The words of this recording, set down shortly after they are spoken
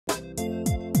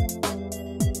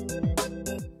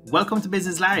Welcome to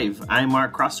Business Live. I'm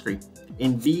Mark Croskery.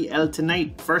 In VL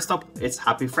tonight, first up, it's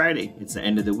Happy Friday. It's the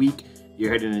end of the week. You're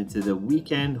heading into the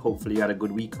weekend. Hopefully you had a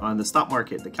good week on the stock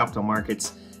market, the capital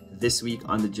markets this week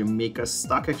on the Jamaica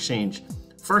Stock Exchange.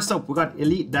 First up, we got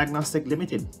Elite Diagnostic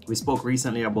Limited. We spoke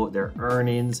recently about their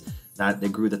earnings, that they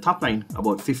grew the top line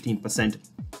about 15%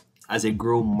 as they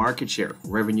grow market share.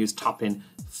 Revenues topping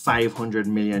 500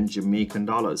 million Jamaican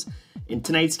dollars. In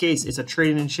tonight's case, it's a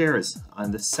trading in shares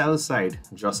on the sell side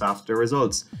just after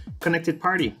results. Connected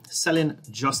Party selling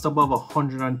just above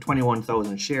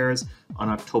 121,000 shares on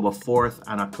October 4th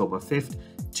and October 5th,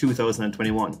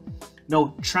 2021.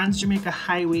 Now, TransJamaican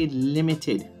Highway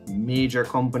Limited, major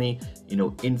company,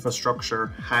 infrastructure,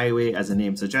 highway as the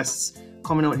name suggests,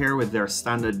 coming out here with their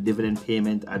standard dividend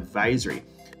payment advisory.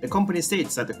 The company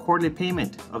states that the quarterly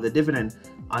payment of the dividend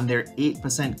on their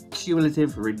 8%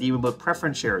 cumulative redeemable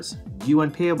preference shares due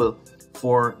and payable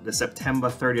for the September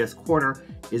 30th quarter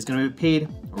is going to be paid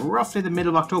roughly the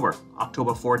middle of October,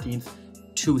 October 14th,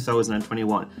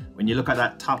 2021. When you look at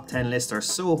that top 10 list or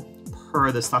so,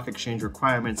 per the stock exchange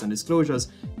requirements and disclosures,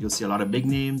 you'll see a lot of big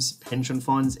names, pension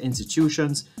funds,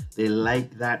 institutions. They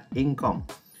like that income.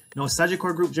 Now,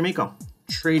 Sagicor Group Jamaica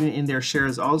trading in their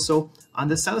shares also on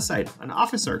the sell side. An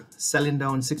officer selling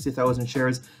down 60,000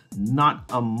 shares. Not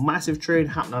a massive trade,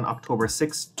 happened on October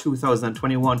 6,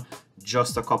 2021,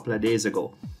 just a couple of days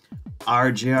ago.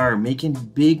 RJR making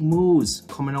big moves,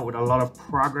 coming out with a lot of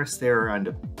progress there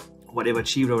and what they've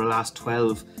achieved over the last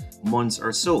 12 months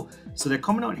or so. So they're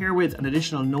coming out here with an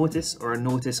additional notice or a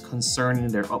notice concerning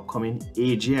their upcoming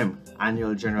AGM,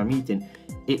 annual general meeting.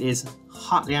 It is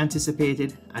hotly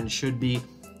anticipated and should be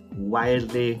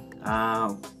wildly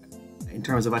in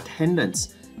terms of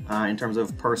attendance, in terms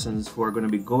of persons who are going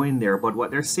to be going there. But what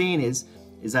they're saying is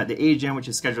that the AGM, which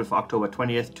is scheduled for October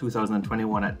 20th,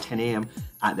 2021 at 10 a.m.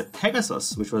 at the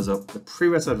Pegasus, which was the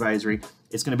previous advisory,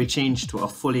 is going to be changed to a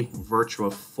fully virtual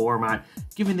format,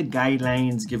 given the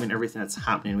guidelines, given everything that's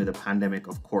happening with the pandemic,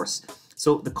 of course.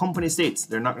 So the company states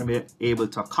they're not going to be able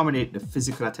to accommodate the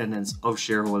physical attendance of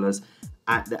shareholders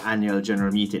at the annual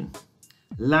general meeting.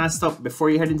 Last up, before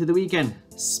you head into the weekend,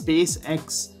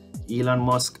 SpaceX, Elon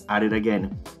Musk at it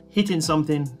again, hitting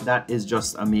something that is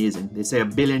just amazing. They say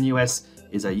 $1 billion US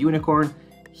is a unicorn.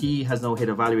 He has now hit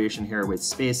a valuation here with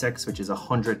SpaceX, which is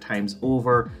 100 times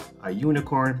over a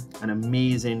unicorn. An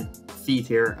amazing feat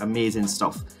here, amazing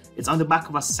stuff. It's on the back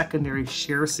of a secondary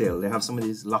share sale. They have some of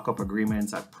these lockup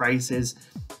agreements at prices,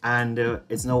 and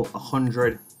it's now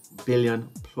 100 billion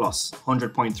plus,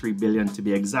 100.3 billion to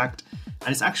be exact.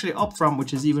 And it's actually up from,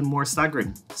 which is even more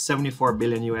staggering, 74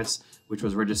 billion US, which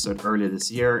was registered earlier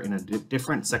this year in a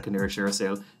different secondary share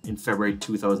sale in February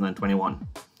 2021.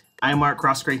 I'm Mark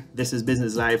Croskery. This is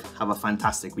Business Live. Have a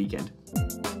fantastic weekend.